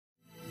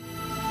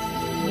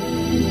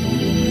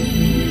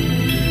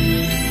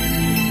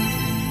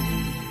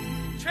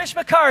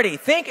Trish McCarty,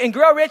 Think and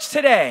Grow Rich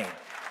Today.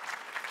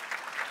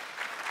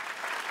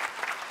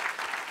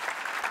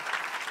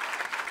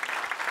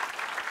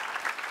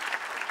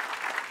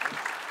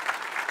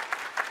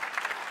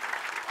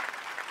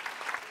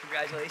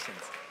 Congratulations.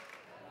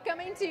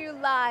 Coming to you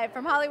live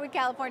from Hollywood,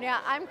 California,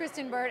 I'm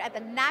Kristen Bird at the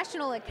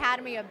National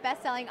Academy of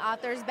Best-Selling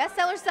Authors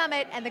Bestseller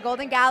Summit and the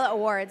Golden Gala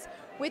Awards.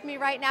 With me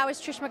right now is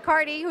Trish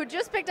McCarty, who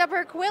just picked up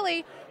her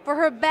Quilly for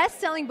her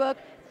best-selling book,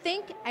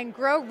 Think and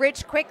Grow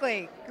Rich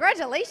Quickly.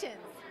 Congratulations.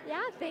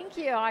 Yeah, thank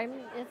you.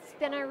 It's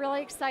been a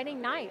really exciting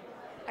night.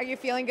 Are you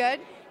feeling good?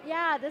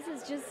 Yeah, this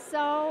is just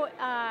so,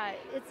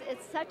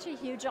 it's such a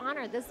huge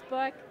honor. This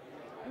book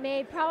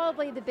made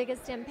probably the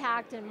biggest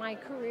impact in my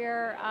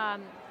career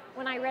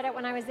when I read it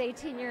when I was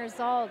 18 years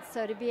old.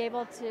 So to be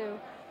able to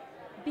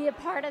be a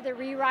part of the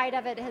rewrite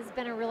of it has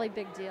been a really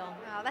big deal.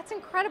 Wow, that's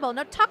incredible.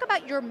 Now talk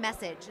about your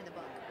message in the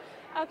book.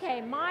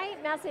 Okay, my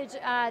message,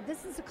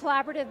 this is a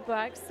collaborative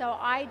book, so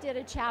I did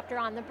a chapter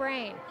on the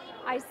brain.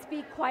 I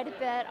speak quite a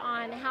bit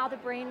on how the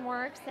brain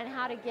works and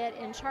how to get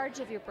in charge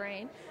of your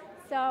brain.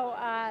 So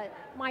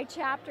my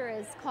chapter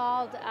is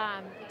called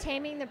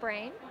Taming the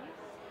Brain,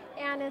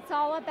 and it's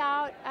all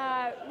about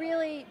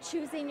really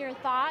choosing your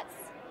thoughts,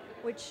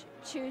 which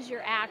choose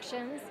your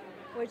actions,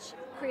 which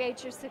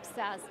create your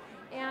success.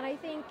 And I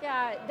think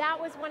that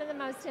was one of the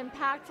most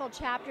impactful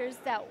chapters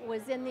that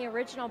was in the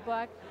original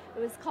book. It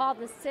was called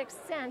The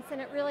Sixth Sense,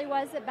 and it really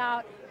was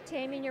about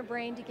taming your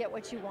brain to get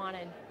what you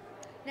wanted.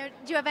 Now,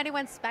 do you have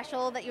anyone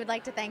special that you would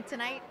like to thank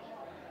tonight?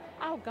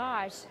 Oh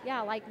gosh,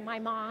 yeah, like my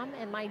mom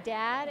and my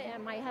dad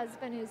and my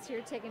husband who's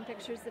here taking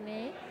pictures of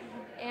me,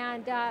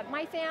 and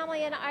my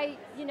family. And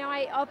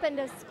I opened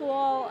a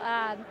school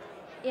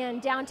in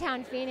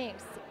downtown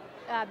Phoenix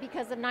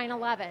because of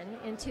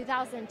 9/11 in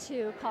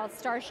 2002 called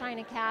Starshine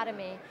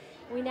Academy.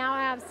 We now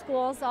have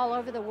schools all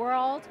over the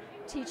world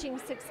teaching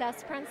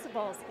success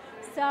principles.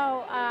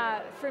 So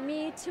for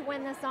me to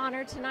win this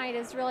honor tonight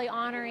is really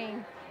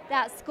honoring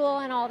that school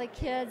and all the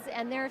kids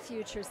and their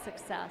future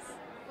success.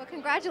 Well,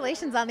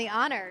 congratulations on the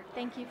honor.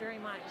 Thank you very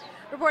much.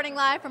 Reporting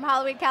live from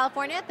Hollywood,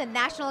 California at the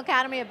National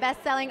Academy of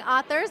Best-Selling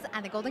Authors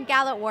and the Golden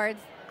Gala Awards,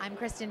 I'm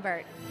Kristen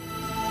Bird.